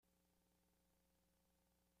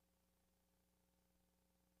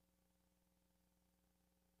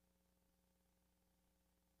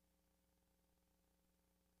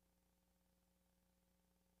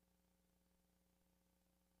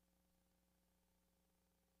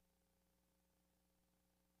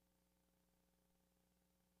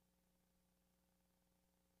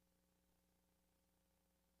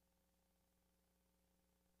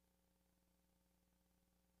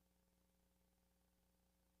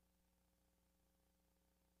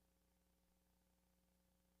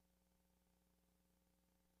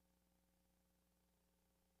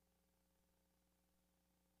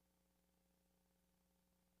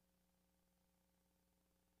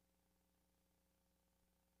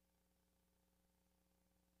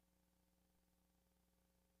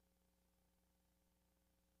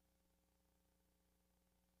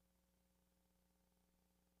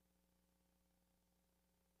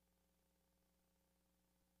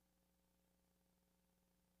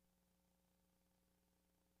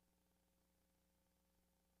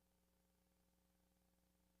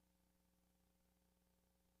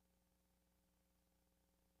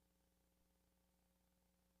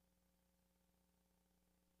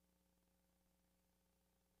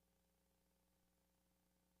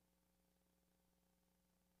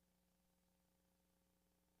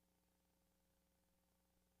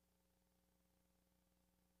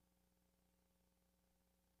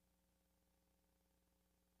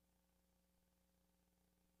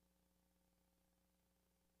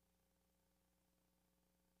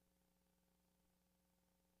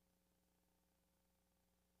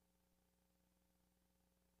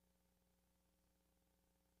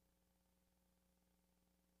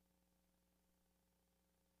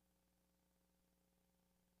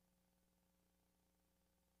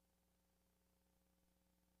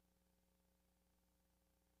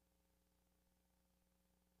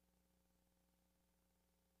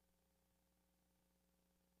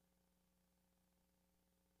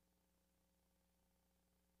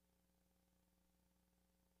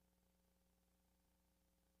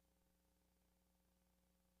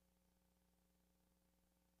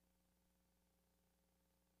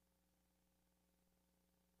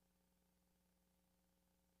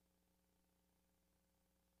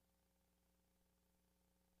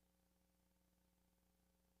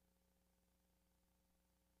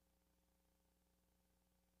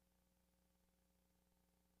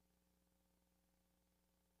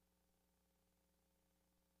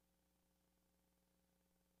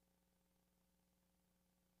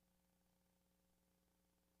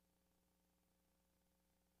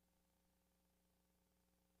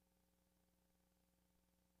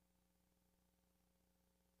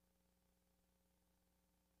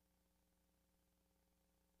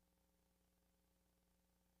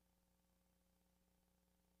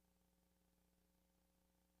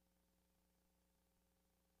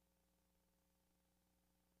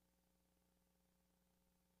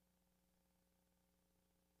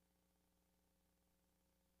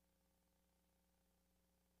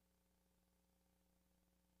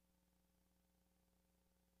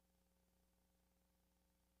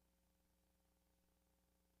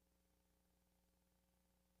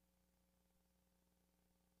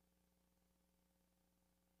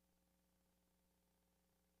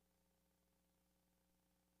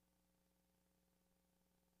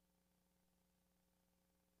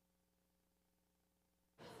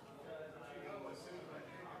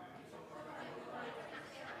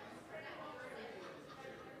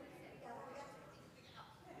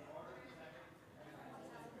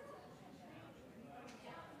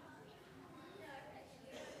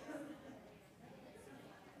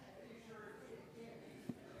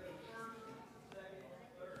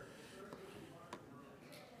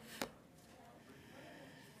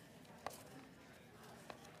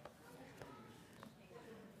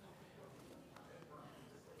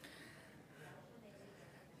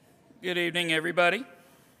Good evening, everybody.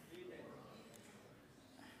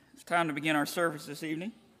 It's time to begin our service this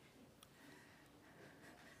evening.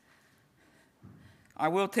 I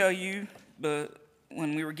will tell you, but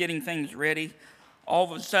when we were getting things ready, all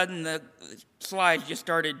of a sudden the slides just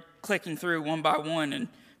started clicking through one by one, and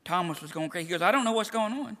Thomas was going crazy. He goes, I don't know what's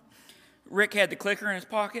going on. Rick had the clicker in his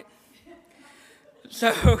pocket.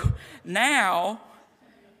 So now,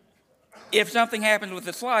 if something happens with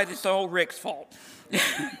the slides, it's all Rick's fault.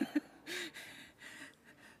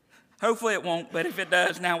 Hopefully it won't, but if it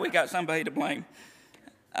does, now we got somebody to blame.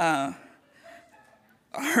 Our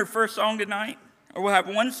first song tonight, or we'll have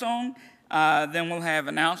one song, then we'll have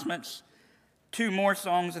announcements, two more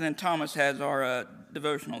songs, and then Thomas has our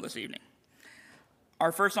devotional this evening.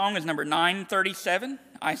 Our first song is number 937,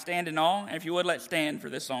 I Stand in Awe. And if you would, let's stand for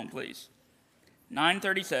this song, please.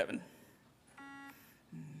 937.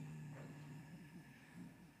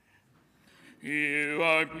 You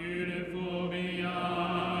are beautiful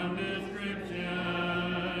beyond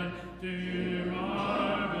description, too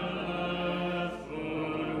marvelous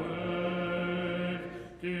for words,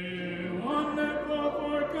 too wonderful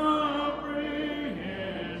for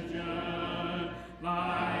comprehension,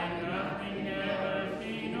 like nothing ever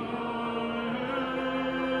seen or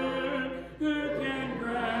heard. Who can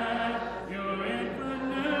grasp your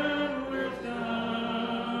infinite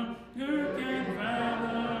wisdom? Who can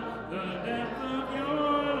fathom the depth of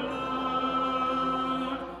your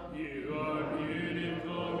love? You are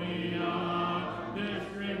beautiful beyond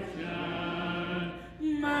description,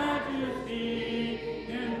 majesty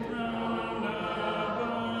enthroned above.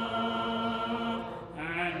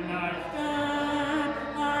 And I stand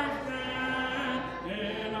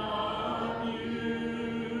in awe of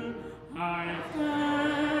you. I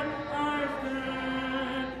stand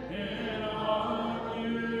in awe of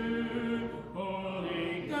you.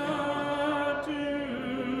 Holy God,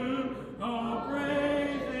 to all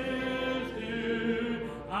praises due.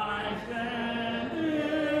 I stand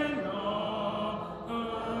in awe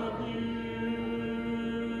of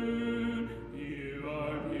you. You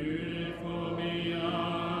are beautiful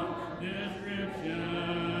beyond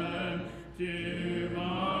description, too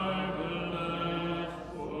marvelous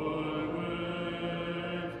for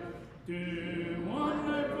words, too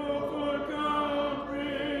wonderful for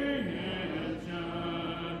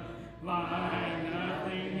comprehension, like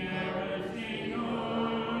nothing ever seen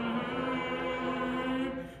or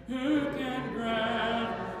heard. Who can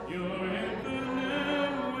grasp your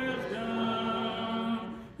infinite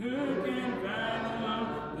wisdom? Who can fathom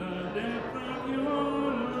the depth of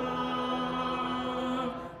your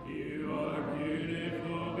love? You are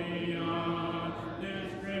beautiful beyond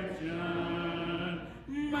description,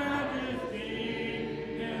 majesty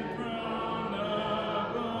enthroned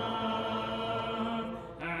above.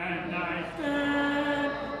 And I stand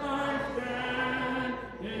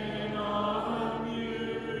in awe of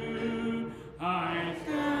you. I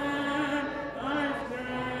stand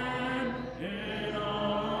in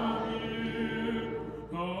awe of you.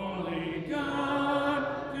 Holy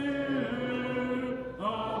God, to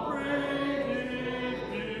all praises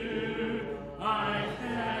due. I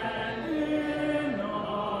stand in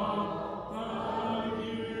awe of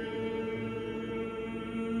you.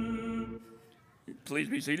 Please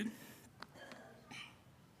be seated.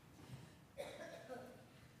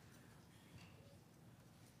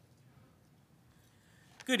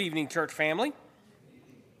 Good evening, church family. A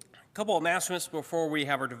couple of announcements before we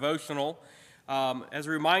have our devotional. As a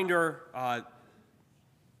reminder,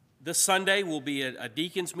 this Sunday will be a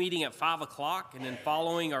deacons meeting at 5 o'clock, and then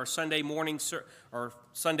following our Sunday morning or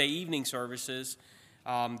Sunday evening services,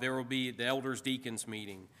 there will be the elders deacons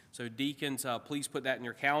meeting. So deacons, please put that in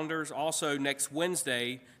your calendars. Also, next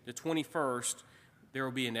Wednesday, the 21st, there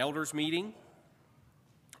will be an elders meeting.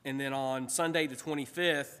 And then on Sunday, the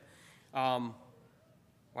 25th,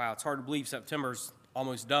 wow, it's hard to believe September's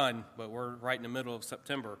almost done, but we're right in the middle of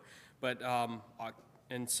September. But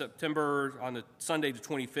in September, on the Sunday the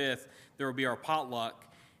 25th, there will be our potluck,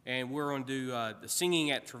 and we're going to do the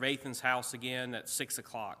singing at Trevathan's house again at 6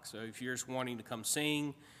 o'clock. So if you're just wanting to come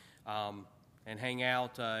sing and hang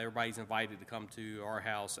out, everybody's invited to come to our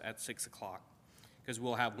house at 6 o'clock, because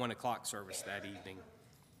we'll have 1 o'clock service that evening.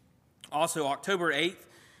 Also, October 8th,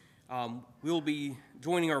 we'll be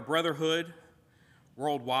joining our Brotherhood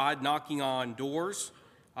worldwide, knocking on doors.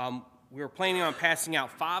 We're planning on passing out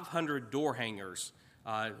 500 door hangers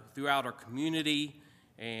throughout our community,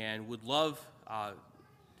 and would love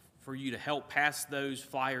for you to help pass those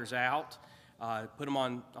flyers out. Put them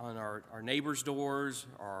on our neighbors' doors,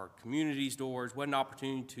 our community's doors. What an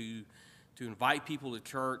opportunity to invite people to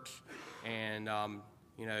church and,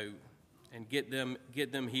 and get them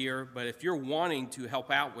here. But if you're wanting to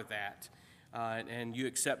help out with that and you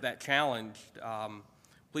accept that challenge,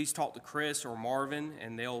 please talk to Chris or Marvin,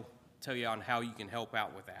 and they'll tell you on how you can help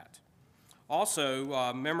out with that.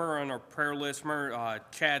 Also, remember on our prayer list, remember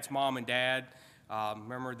Chad's mom and dad.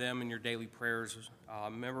 Remember them in your daily prayers.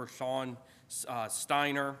 Remember Sean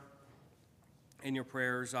Steiner in your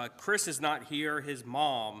prayers. Chris is not here. His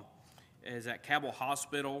mom is at Cabell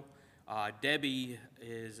Hospital. Debbie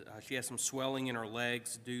she has some swelling in her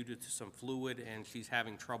legs due to some fluid, and she's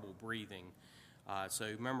having trouble breathing. So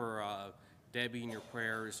remember Debbie in your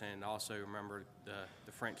prayers, and also remember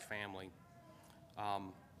the French family.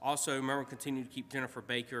 Also, remember continue to keep Jennifer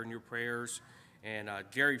Baker in your prayers, and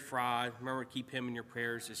Jerry Fry, remember to keep him in your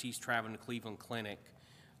prayers as he's traveling to Cleveland Clinic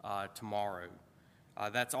tomorrow.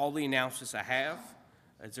 That's all the announcements I have.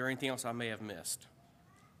 Is there anything else I may have missed?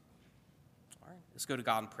 All right, let's go to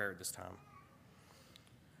God in prayer this time.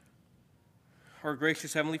 Our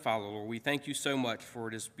gracious Heavenly Father, Lord, we thank you so much for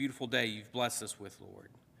this beautiful day you've blessed us with, Lord.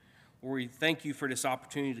 Lord, we thank you for this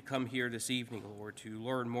opportunity to come here this evening, Lord, to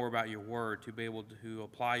learn more about your word, to be able to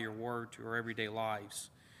apply your word to our everyday lives.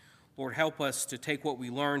 Lord, help us to take what we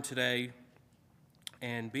learned today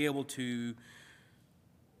and be able to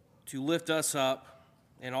lift us up,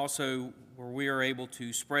 and also where we are able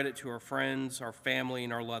to spread it to our friends, our family,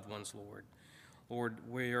 and our loved ones, Lord. Lord,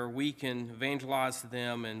 where we can evangelize to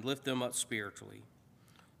them and lift them up spiritually.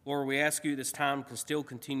 Lord, we ask you this time can still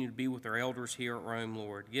continue to be with our elders here at Rome,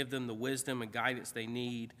 Lord. Give them the wisdom and guidance they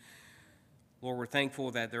need. Lord, we're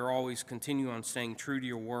thankful that they're always continuing on staying true to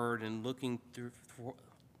your word and looking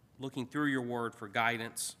through your word for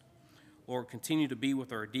guidance. Lord, continue to be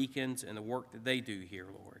with our deacons and the work that they do here,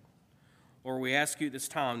 Lord. Lord, we ask you this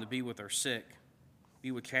time to be with our sick.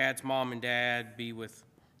 Be with Chad's mom and dad. Be with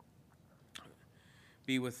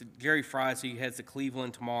Jerry Fry as he heads to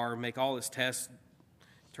Cleveland tomorrow. Make all his tests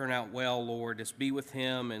turn out well, Lord. Just be with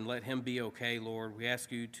him and let him be okay, Lord. We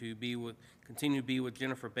ask you to continue to be with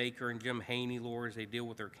Jennifer Baker and Jim Haney, Lord, as they deal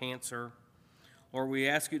with their cancer. Lord, we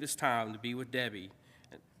ask you this time to be with Debbie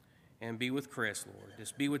and be with Chris, Lord.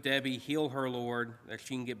 Just be with Debbie, heal her, Lord, that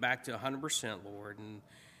she can get back to 100%, Lord,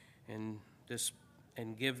 and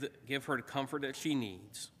give her the comfort that she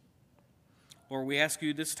needs. Lord, we ask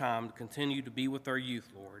you this time to continue to be with our youth,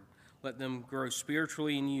 Lord. Let them grow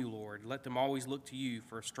spiritually in you, Lord. Let them always look to you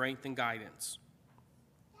for strength and guidance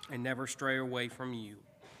and never stray away from you.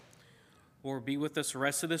 Lord, be with us the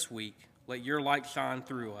rest of this week. Let your light shine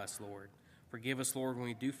through us, Lord. Forgive us, Lord, when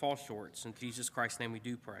we do fall short. In Jesus Christ's name we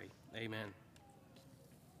do pray. Amen.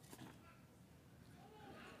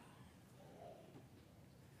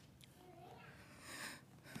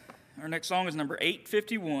 Our next song is number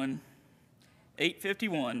 851.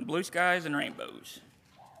 851, Blue Skies and Rainbows.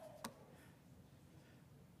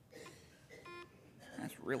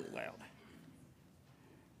 That's really loud.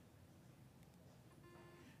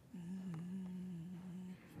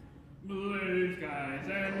 Blue skies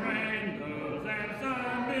and rainbows and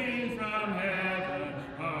sunbeams from heaven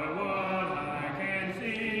are what I can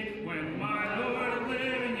see when my Lord is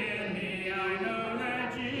living in me. I know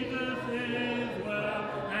that Jesus is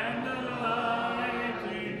well and alive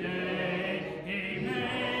today. He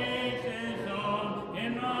makes his home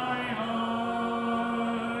in my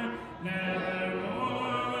heart.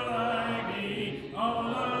 Nevermore will I be all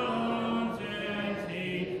alone since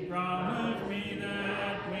he promised me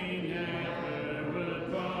that we never would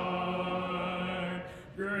part.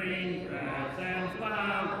 Green grass and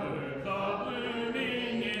flowers all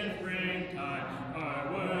blooming in springtime are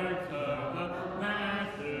works of the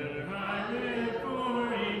Master. I live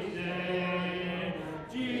for each day.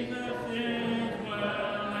 Jesus is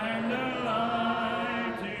well and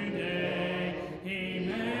alive today. He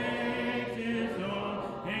makes his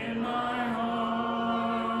home in my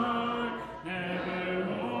heart.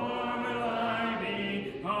 Nevermore will I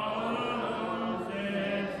be all alone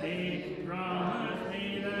since he promised me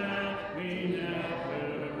that we never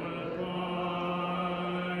would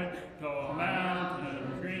part. Tall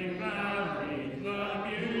mountains, green valleys, the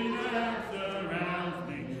beauty that surrounds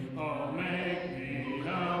me all make me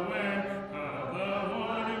aware of the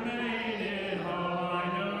one who made it all. I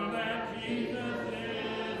know that Jesus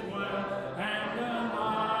is well and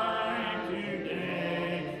alive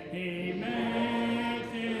today. He makes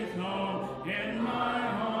his home in my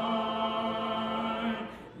heart.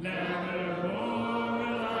 Nevermore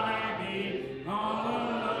will I be all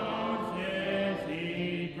alone since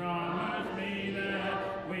he promised me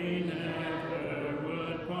that we never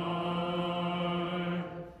would part.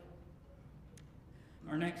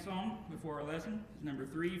 Our next song before our lesson is number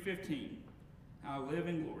 315, I'll Live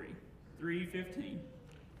in Glory. 315.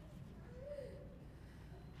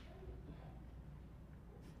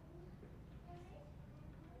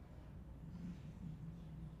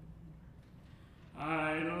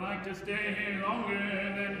 I'd like to stay here longer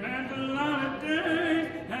than man's allotted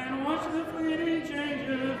days and watch the fleeting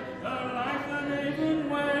changes of life's uneven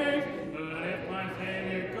ways. But if my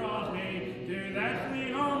Savior calls me to that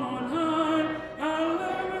sweet home on high, I'll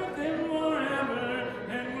live with Him forever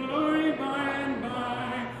in glory by and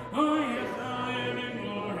by. Oh yes, I'll live in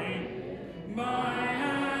glory by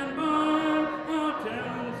and by. I'll tell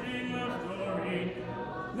and sing the story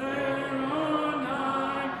there on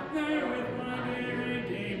high, there with my dear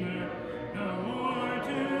Redeemer, no more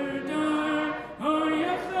to die. Oh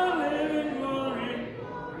yes, I'll live in glory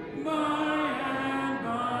by and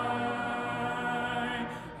by.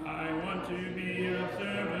 I want to be of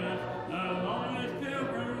service along this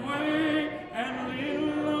pilgrim way and lead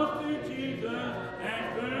the lost to Jesus as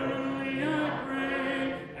fervently I pray.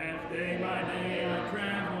 As day by day I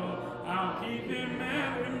travel, I'll keep Him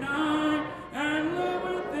ever nigh and live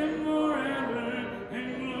with Him forever in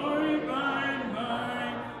glory by and by.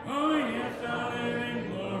 Oh yes, I'll live in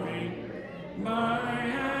glory by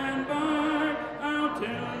and by. I'll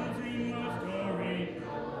tell and sing the story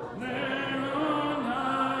there on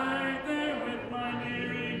high, there with my dear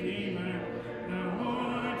Redeemer, no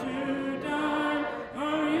more to die.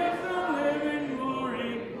 Oh yes, I'll live in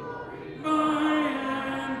glory by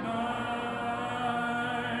and by.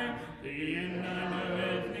 The end I know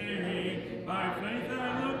is nearing, by faith I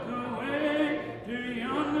look away to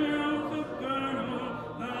yonder oaks of Colonel,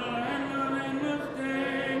 the land of endless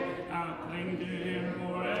day. I'll cling to Him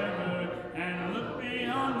forever and look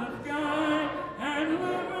beyond the sky and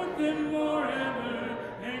live with Him forever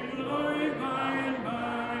in glory by and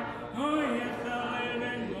by. Oh yes, I'll live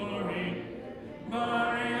in glory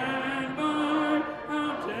by and by.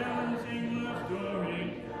 I'll tell and sing the story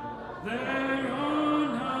there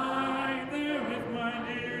on high, there with my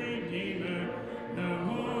dear Redeemer, no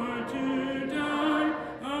more to die.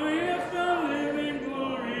 Oh yes, I'll live in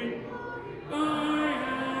glory by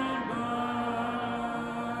and by.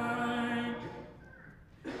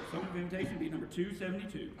 Song of Invitation, beat number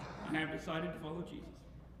 272. I have decided to follow Jesus.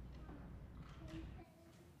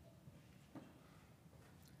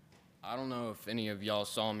 I don't know if any of y'all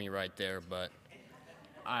saw me right there, but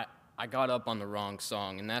I got up on the wrong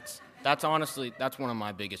song, and that's honestly, that's one of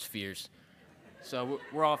my biggest fears. So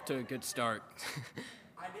we're off to a good start.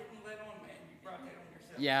 I didn't let on, man. You brought that on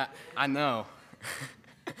yourself. Yeah, I know.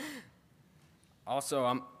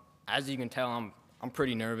 Also, as you can tell, I'm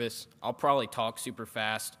pretty nervous. I'll probably talk super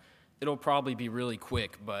fast. It'll probably be really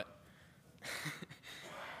quick, but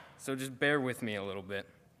so just bear with me a little bit.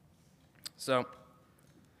 So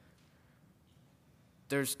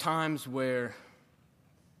there's times where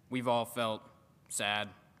we've all felt sad,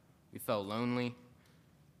 we felt lonely,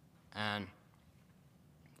 and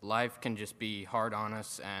life can just be hard on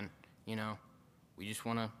us, and we just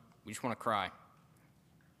want to cry.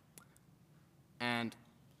 And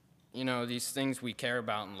these things we care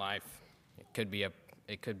about in life, it could be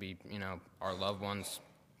our loved ones,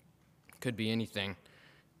 it could be anything.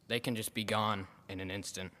 They can just be gone in an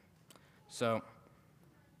instant. So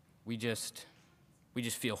we just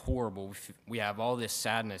feel horrible. We have all this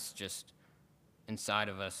sadness just inside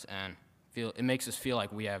of us, and it makes us feel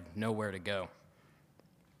like we have nowhere to go.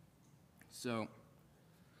 So,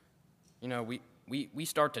 we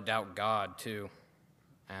start to doubt God too,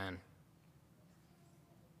 and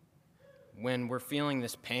when we're feeling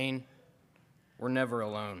this pain, we're never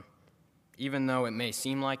alone. Even though it may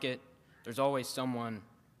seem like it, there's always someone,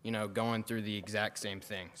 going through the exact same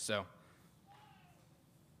thing. So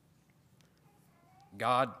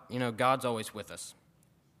God's always with us.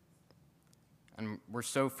 And we're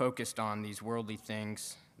so focused on these worldly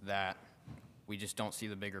things that we just don't see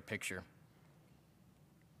the bigger picture.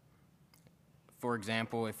 For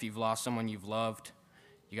example, if you've lost someone you've loved,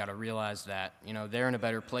 you got to realize that, they're in a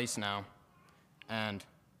better place now. And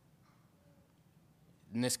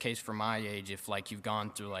in this case, for my age, if you've gone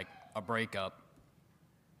through a breakup,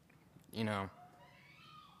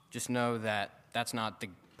 just know that that's not the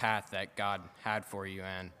path that God had for you,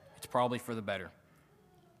 and it's probably for the better.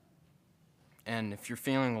 And if you're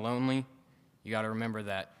feeling lonely, you got to remember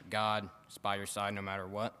that God is by your side no matter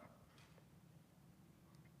what.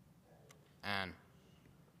 And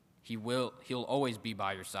He'll always be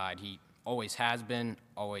by your side. He always has been,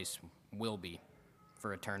 always will be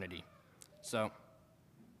for eternity. So,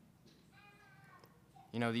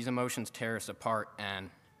 these emotions tear us apart, and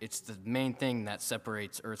it's the main thing that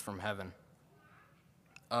separates earth from heaven.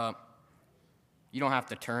 You don't have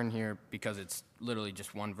to turn here because it's literally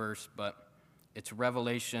just one verse, but it's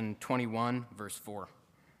Revelation 21, verse 4.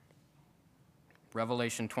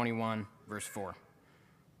 Revelation 21, verse 4.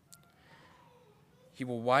 He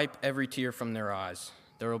will wipe every tear from their eyes.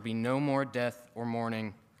 There will be no more death or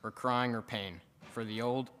mourning or crying or pain, for the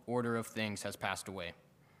old order of things has passed away.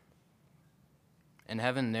 In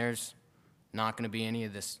heaven, there's not going to be any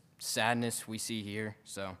of this sadness we see here,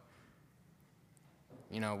 so,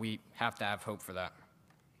 we have to have hope for that.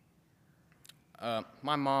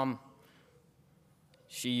 My mom,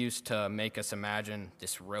 she used to make us imagine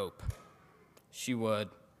this rope. She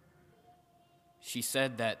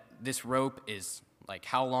said that this rope is like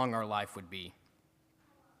how long our life would be.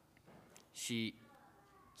 Here,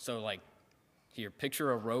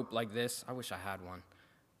 picture a rope like this. I wish I had one.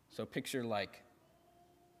 So picture like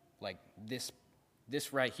this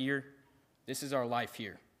right here. This is our life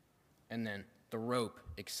here. And then the rope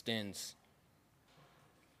extends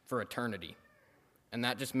for eternity. And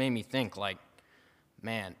that just made me think,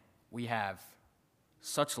 man, we have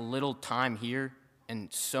such little time here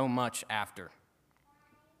and so much after.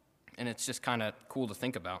 And it's just kind of cool to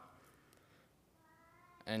think about.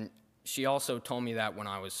 And she also told me that when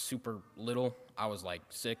I was super little. I was like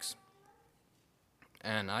 6.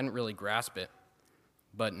 And I didn't really grasp it.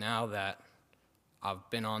 But now that I've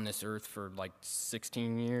been on this earth for like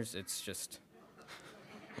 16 years, it's just,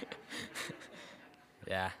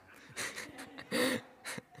 yeah.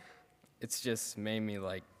 It's just made me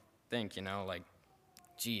think,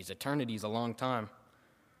 geez, eternity's a long time.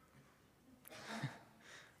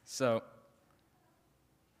 So,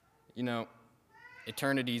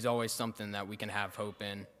 eternity is always something that we can have hope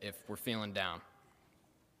in if we're feeling down.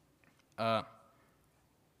 I'm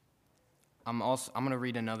going to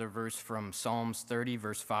read another verse from Psalms 30,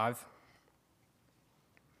 verse 5.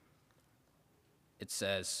 It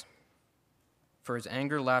says, "For his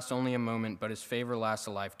anger lasts only a moment, but his favor lasts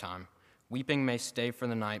a lifetime. Weeping may stay for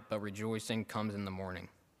the night, but rejoicing comes in the morning."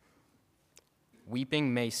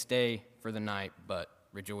 Weeping may stay for the night, but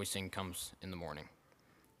rejoicing comes in the morning.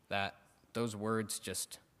 Those words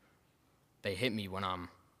just, they hit me when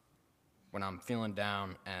I'm feeling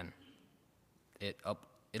down, and it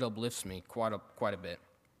uplifts me quite a bit.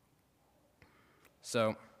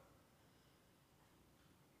 So,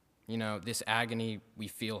 this agony we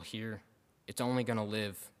feel here, it's only going to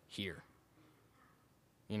live here.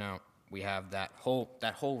 We have that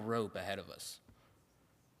whole rope ahead of us.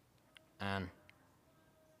 And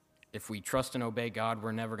if we trust and obey God,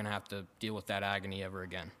 we're never going to have to deal with that agony ever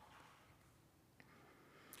again.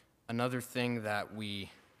 Another thing that we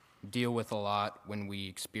deal with a lot when we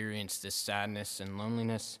experience this sadness and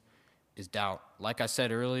loneliness is doubt. Like I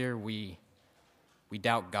said earlier, we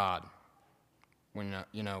doubt God when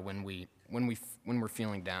we're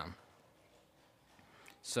feeling down.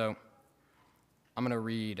 So I'm going to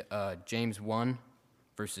read James 1,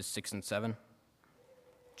 verses 6 and 7.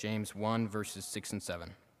 James 1, verses 6 and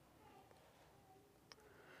 7.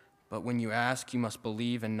 "But when you ask, you must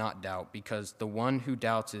believe and not doubt, because the one who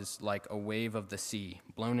doubts is like a wave of the sea,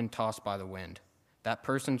 blown and tossed by the wind. That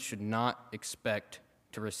person should not expect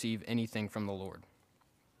to receive anything from the Lord."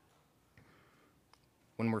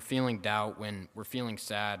 When we're feeling doubt, when we're feeling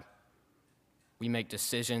sad, we make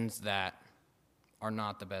decisions that are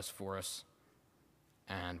not the best for us.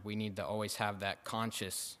 And we need to always have that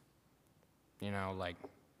conscious,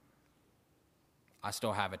 I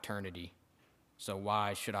still have eternity. So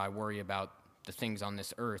why should I worry about the things on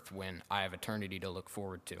this earth when I have eternity to look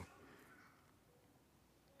forward to?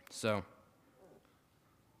 So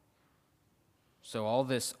all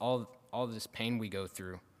this pain we go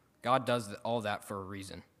through, God does all that for a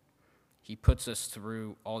reason. He puts us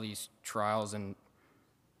through all these trials and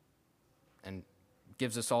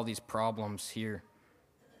gives us all these problems here,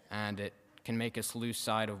 and it can make us lose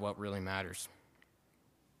sight of what really matters.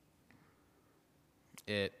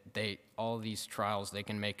 All these trials, they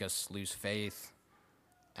can make us lose faith,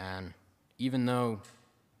 and even though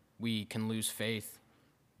we can lose faith,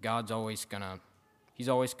 God's always gonna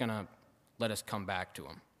let us come back to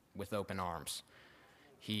him with open arms.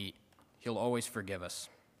 He'll always forgive us.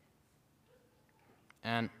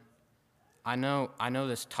 And I know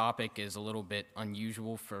this topic is a little bit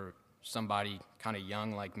unusual for somebody kind of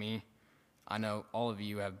young like me. I know all of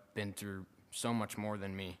you have been through so much more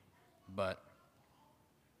than me, but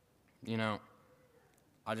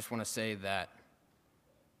I just want to say that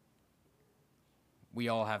we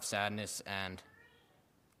all have sadness, and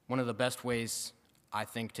one of the best ways I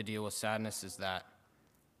think to deal with sadness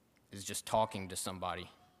is just talking to somebody.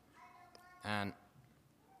 And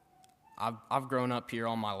I've grown up here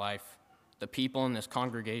all my life. The people in this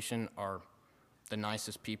congregation are the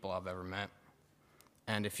nicest people I've ever met.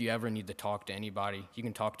 And if you ever need to talk to anybody, you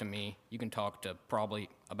can talk to me. You can talk to probably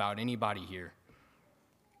about anybody here.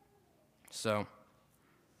 So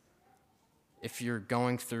if you're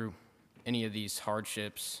going through any of these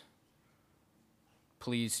hardships,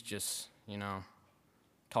 please just,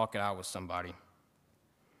 talk it out with somebody.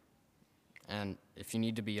 And if you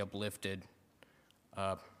need to be uplifted,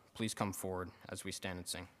 please come forward as we stand and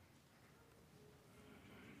sing.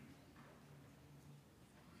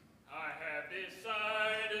 I have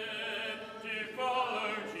decided to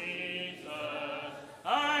follow Jesus.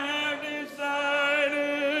 I have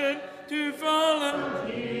decided to follow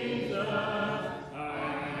Jesus. I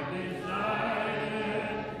have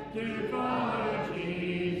decided to follow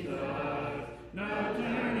Jesus. No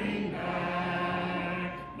turning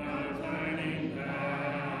back, no turning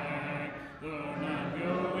back. Though none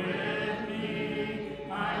go with me,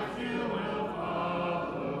 I still will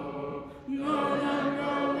follow. Though none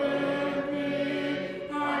go with me,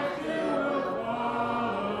 I still will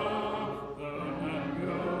follow. Though none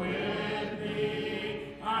go with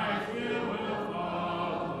me, I still will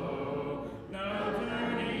follow. No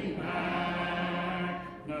turning back,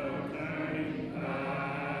 no turning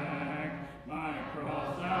back. My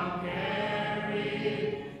cross I'll carry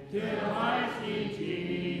till I see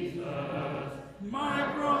Jesus.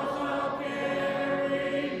 My cross I'll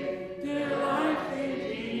carry till I see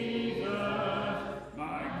Jesus.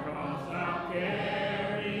 My cross I'll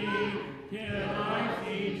carry till I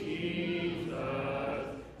see Jesus.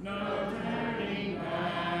 No turning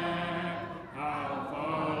back, I'll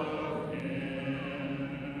follow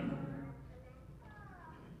him.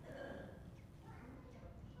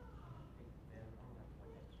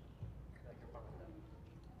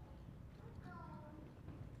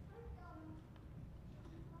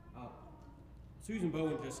 Susan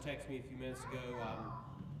Bowen just texted me a few minutes ago.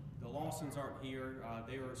 The Lawsons aren't here.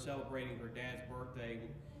 They were celebrating her dad's birthday,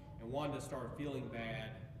 and Wanda started feeling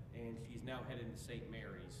bad, and she's now headed to St.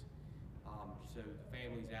 Mary's. So the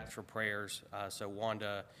family's asked for prayers. So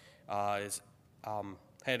Wanda is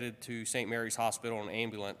headed to St. Mary's Hospital in an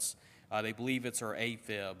ambulance. They believe it's her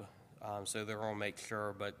AFib, so they're going to make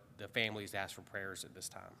sure, but the family's asked for prayers at this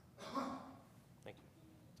time. Thank you.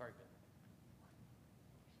 Sorry, Ben.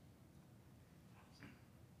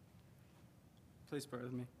 Please pray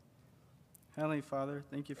with me. Heavenly Father,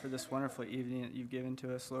 thank you for this wonderful evening that you've given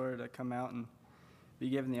to us, Lord, to come out and be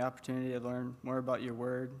given the opportunity to learn more about your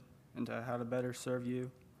word and to how to better serve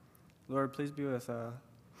you. Lord, please be with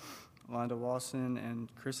Londa Walson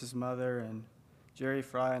and Chris's mother and Jerry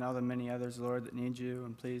Fry and all the many others, Lord, that need you,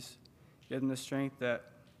 and please give them the strength that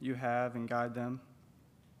you have and guide them.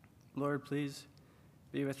 Lord, please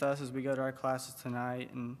be with us as we go to our classes tonight,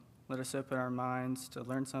 and let us open our minds to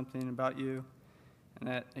learn something about you and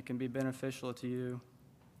that it can be beneficial to you.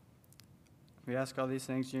 We ask all these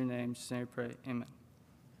things in your name. Just say we pray. Amen.